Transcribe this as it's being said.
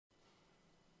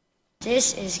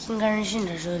This is Kuenga Rinchen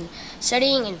Dradrol,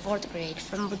 studying in 4th grade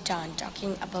from Bhutan,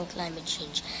 talking about climate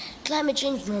change. Climate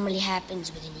change normally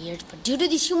happens within years, but due to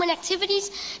these human activities,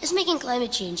 it's making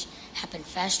climate change happen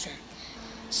faster.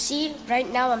 See,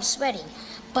 right now I'm sweating,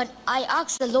 but I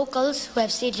asked the locals who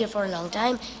have stayed here for a long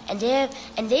time, and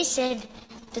they said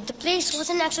that the place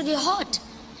wasn't actually hot.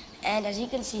 And as you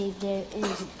can see, there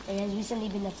has recently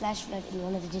been a flash flood in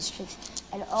one of the districts,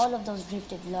 and all of those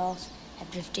drifted logs have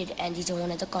drifted, and these are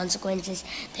one of the consequences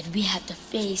that we have to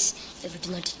face if we do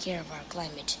not take care of our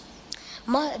climate.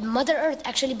 Mother Earth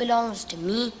actually belongs to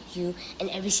me, you,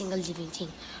 and every single living thing.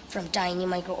 From tiny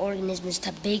microorganisms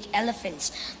to big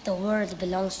elephants, the world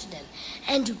belongs to them.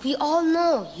 And we all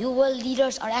know you world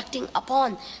leaders are acting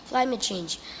upon climate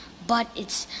change, but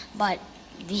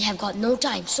we have got no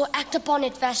time, so act upon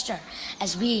it faster,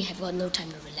 as we have got no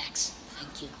time to relax.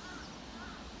 Thank you.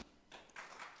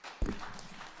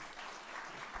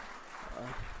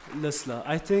 Listener,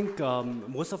 I think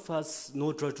most of us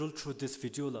know Dradrol through this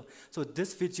video. So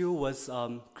this video was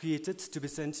created to be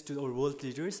sent to our world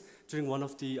leaders during one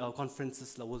of the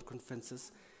conferences, world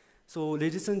conferences. So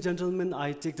ladies and gentlemen,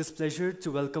 I take this pleasure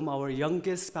to welcome our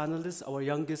youngest panelist, our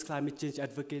youngest climate change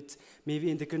advocate,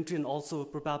 maybe in the country and also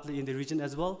probably in the region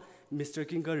as well, Mr.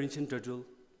 Kuenga Rinchen Dradrol.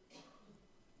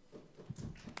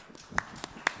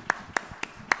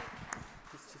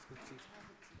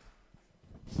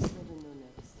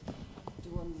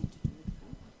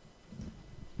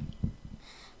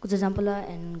 Good Zampala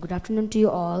and good afternoon to you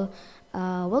all.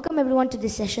 Welcome everyone to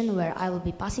this session where I will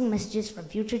be passing messages from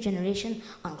future generation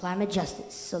on climate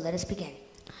justice. So let us begin.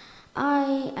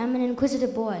 I am an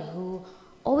inquisitive boy who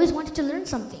always wanted to learn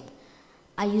something.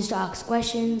 I used to ask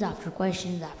questions after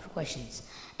questions after questions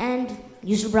and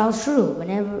used to browse through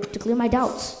whenever to clear my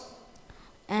doubts.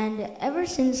 And ever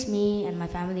since me and my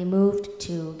family moved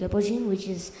to Gelpojing, which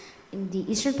is in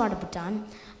the eastern part of Bhutan,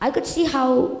 I could see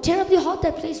how terribly hot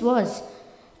that place was.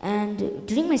 And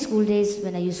during my school days,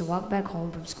 when I used to walk back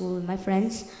home from school with my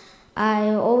friends, I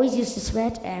always used to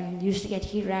sweat and used to get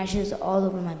heat rashes all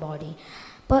over my body.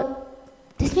 But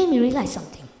this made me realize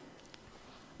something.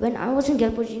 When I was in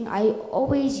Gelpojing, I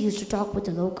always used to talk with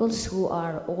the locals who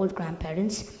are old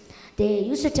grandparents. They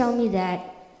used to tell me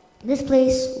that this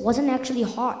place wasn't actually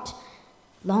hot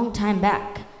long time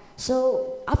back.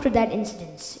 So after that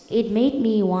incident, it made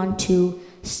me want to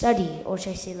study, or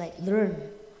should I say like learn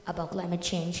about climate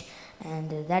change,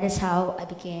 and that is how I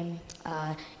became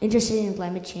interested in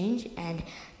climate change. And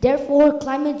therefore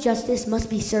climate justice must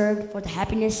be served for the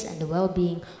happiness and the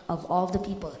well-being of all the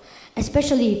people,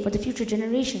 especially for the future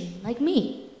generation like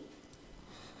me.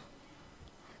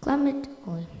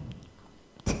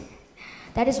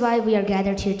 That is why we are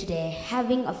gathered here today,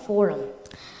 having a forum.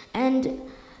 And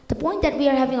the point that we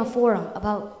are having a forum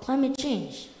about climate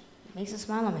change makes a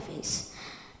smile on my face.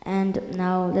 And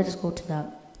now let us go to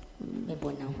the main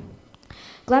point now.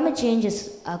 Climate change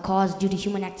is caused due to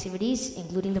human activities,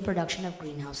 including the production of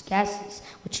greenhouse gases,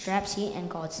 which traps heat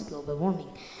and causes global warming.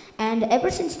 And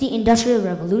ever since the Industrial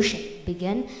Revolution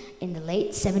began in the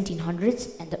late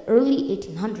 1700s and the early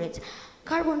 1800s,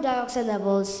 carbon dioxide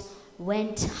levels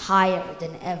went higher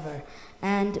than ever.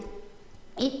 And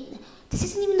this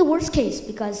isn't even the worst case,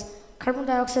 because carbon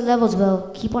dioxide levels will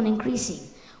keep on increasing,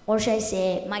 or should I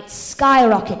say, might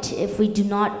skyrocket if we do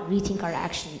not rethink our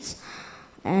actions.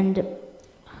 And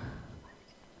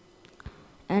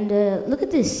look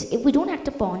at this. If we don't act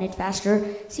upon it faster,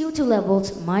 CO2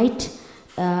 levels might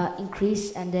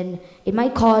increase, and then it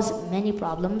might cause many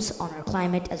problems on our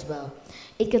climate as well.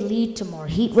 It could lead to more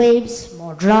heat waves,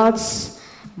 more droughts,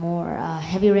 more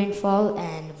heavy rainfall,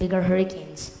 and bigger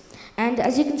hurricanes. And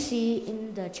as you can see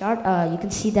in the chart, you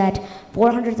can see that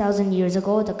 400,000 years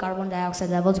ago, the carbon dioxide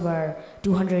levels were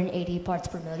 280 parts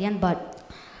per million, but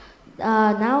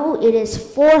now it is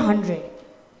 400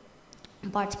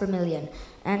 parts per million.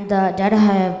 And the data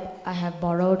I have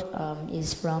borrowed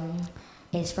is from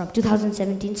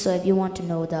 2017, so if you want to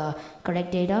know the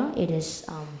correct data, it is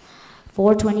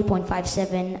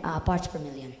 420.57 parts per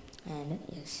million. And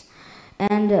yes,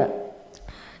 and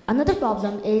another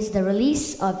problem is the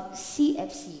release of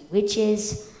CFC, which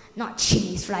is not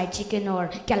Chili's fried chicken or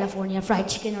California fried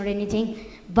chicken or anything,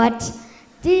 but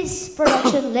this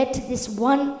production led to this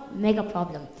one mega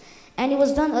problem. And it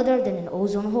was none other than an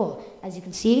ozone hole. As you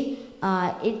can see,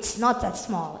 it's not that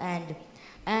small.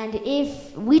 And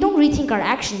if we don't rethink our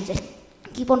actions and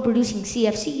keep on producing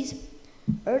CFCs,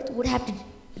 Earth would have to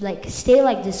stay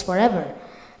like this forever.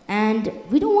 And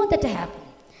we don't want that to happen.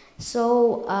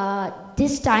 So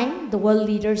this time, the world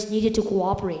leaders needed to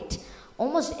cooperate.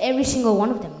 Almost every single one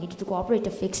of them needed to cooperate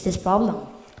to fix this problem.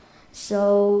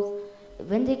 So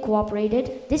when they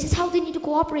cooperated, this is how they need to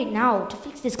cooperate now to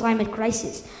fix this climate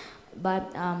crisis.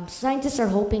 But scientists are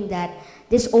hoping that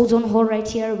this ozone hole right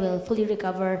here will fully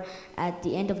recover at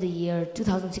the end of the year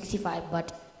 2065.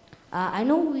 But I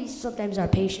know we sometimes are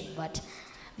patient, but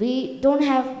we don't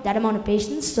have that amount of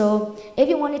patience. So if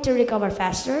you want it to recover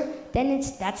faster, then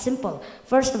it's that simple.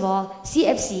 First of all,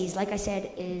 CFCs, like I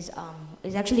said, is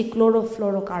actually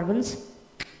chlorofluorocarbons.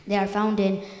 They are found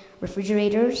in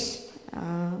refrigerators.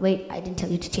 Wait, I didn't tell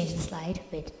you to change the slide.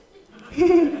 Wait.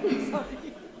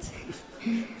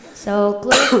 So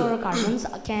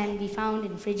chlorofluorocarbons can be found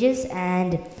in fridges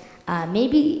and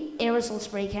maybe aerosol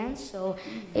spray cans. So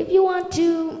if you want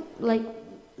to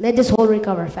let this hole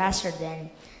recover faster, then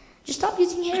just stop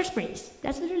using hairsprays.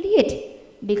 That's literally it.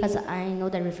 Because I know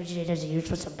that refrigerators are used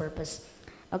for some purpose.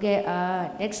 Okay,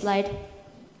 next slide.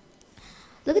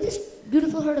 Look at this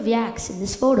beautiful herd of yaks in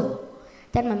this photo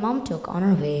that my mom took on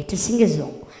her way to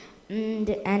Singizong.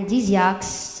 And these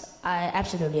yaks, I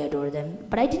absolutely adore them,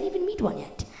 but I didn't even meet one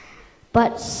yet.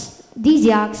 But these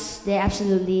yaks, they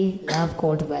absolutely love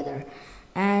cold weather.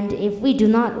 And if we do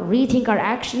not rethink our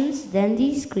actions, then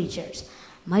these creatures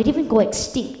might even go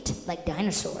extinct like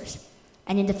dinosaurs.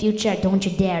 And in the future, don't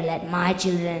you dare let my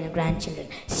children and grandchildren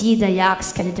see the yak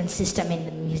skeleton system in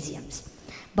the museums.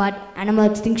 But animal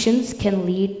extinctions can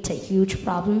lead to huge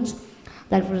problems.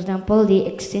 Like, for example, the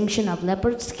extinction of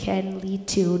leopards can lead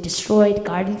to destroyed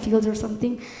garden fields or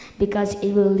something, because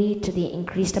it will lead to the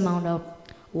increased amount of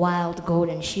wild goat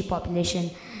and sheep population.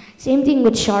 Same thing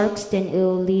with sharks, then it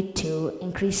will lead to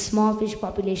increased small fish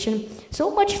population.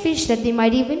 So much fish that they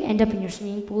might even end up in your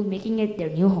swimming pool, making it their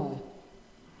new home.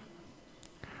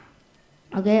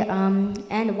 Okay,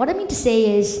 and what I mean to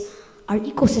say is our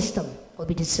ecosystem will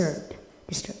be disturbed.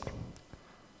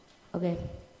 Okay,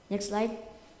 next slide.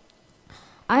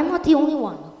 I'm not the only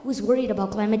one who's worried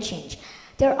about climate change.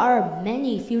 There are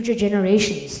many future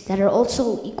generations that are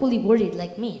also equally worried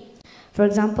like me. For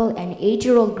example, an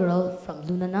 8-year-old girl from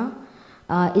Lunana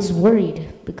is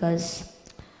worried because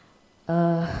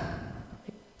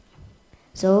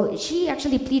so she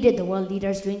actually pleaded the world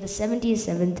leaders during the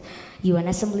 77th UN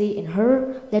Assembly in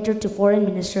her letter to Foreign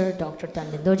Minister Dr.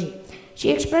 Tan Lindoji.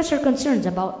 She expressed her concerns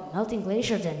about melting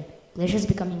glaciers and glaciers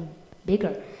becoming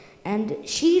bigger. And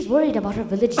she's worried about her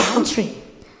village downstream.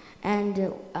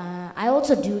 And I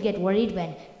also do get worried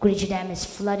when Kurichi Dam is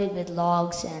flooded with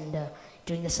logs and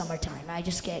during the summertime. I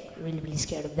just get really, really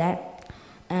scared of that.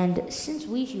 And since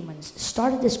we humans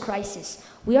started this crisis,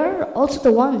 we are also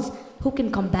the ones who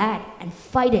can combat and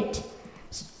fight it.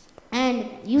 And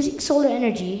using solar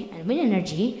energy and wind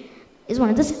energy is one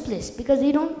of the simplest, because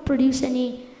they don't produce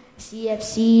any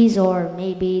CFCs, or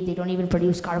maybe they don't even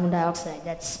produce carbon dioxide.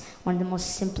 That's one of the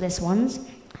most simplest ones.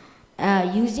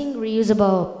 Using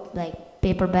reusable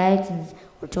paper bags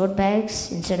or tote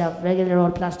bags instead of regular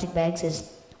old plastic bags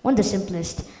is one of the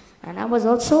simplest. And I was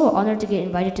also honored to get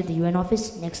invited to the UN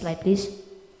office. Next slide, please.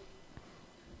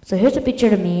 So here's a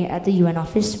picture of me at the UN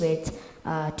office with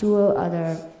 2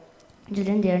 other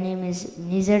children. Their name is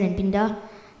Nizar and Pinda.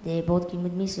 They both came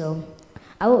with me. So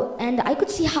I could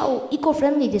see how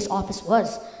eco-friendly this office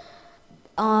was.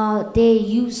 They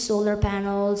use solar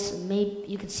panels. Maybe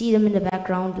you could see them in the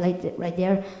background, right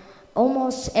there.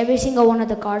 Almost every single one of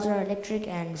the cars are electric,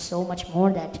 and so much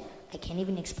more that I can't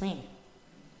even explain.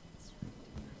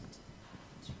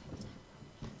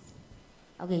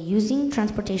 Okay, using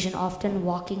transportation often,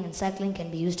 walking and cycling can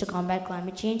be used to combat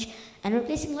climate change, and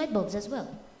replacing light bulbs as well.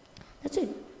 That's it.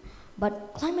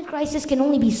 But climate crisis can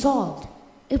only be solved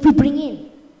if we bring in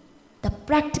the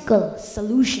practical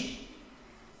solution.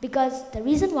 Because the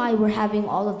reason why we're having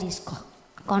all of these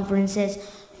conferences,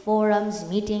 forums,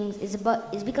 meetings is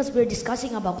because we're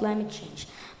discussing about climate change.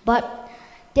 But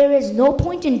there is no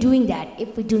point in doing that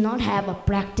if we do not have a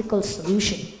practical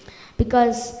solution.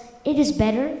 Because it is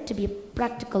better to be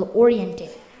practical oriented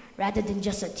rather than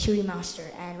just a theory master.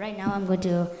 And right now I'm going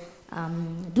to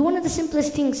do one of the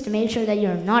simplest things to make sure that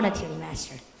you're not a theory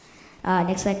master.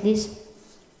 Next slide, please.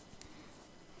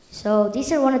 So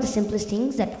these are one of the simplest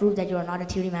things that prove that you are not a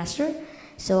theory master.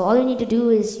 So all you need to do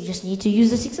is you just need to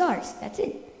use the 6 R's. That's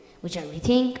it. Which are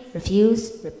rethink,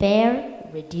 refuse, repair,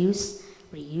 reduce,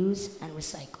 reuse, and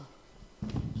recycle.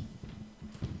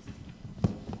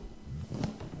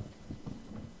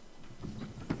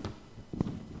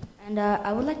 And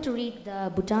I would like to read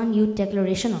the Bhutan Youth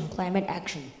Declaration on Climate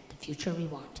Action, the Future We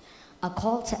Want, a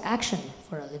call to action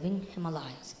for a living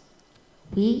Himalayas.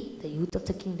 We, the youth of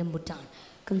the Kingdom Bhutan,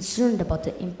 concerned about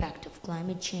the impact of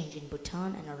climate change in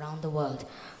Bhutan and around the world,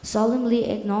 solemnly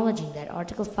acknowledging that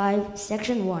Article 5,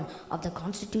 Section 1 of the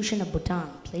Constitution of Bhutan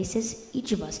places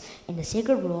each of us in the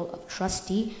sacred role of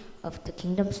trustee, of the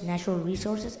kingdom's natural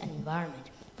resources and environment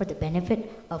for the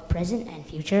benefit of present and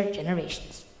future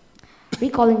generations.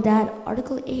 Recalling that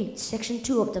Article 8, Section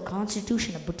 2 of the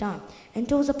Constitution of Bhutan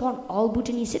enters upon all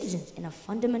Bhutanese citizens in a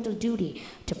fundamental duty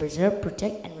to preserve,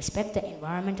 protect, and respect the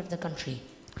environment of the country.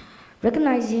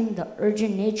 Recognizing the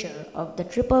urgent nature of the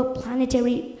triple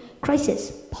planetary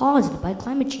crisis caused by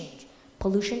climate change,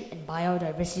 pollution, and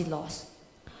biodiversity loss.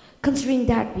 Considering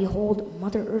that we hold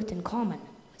Mother Earth in common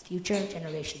with future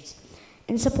generations,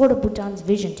 in support of Bhutan's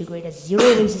vision to create a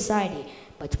zero-waste society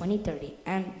by 2030.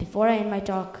 And before I end my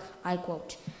talk, I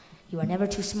quote, "You are never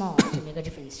too small to make a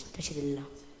difference." Tashidillah.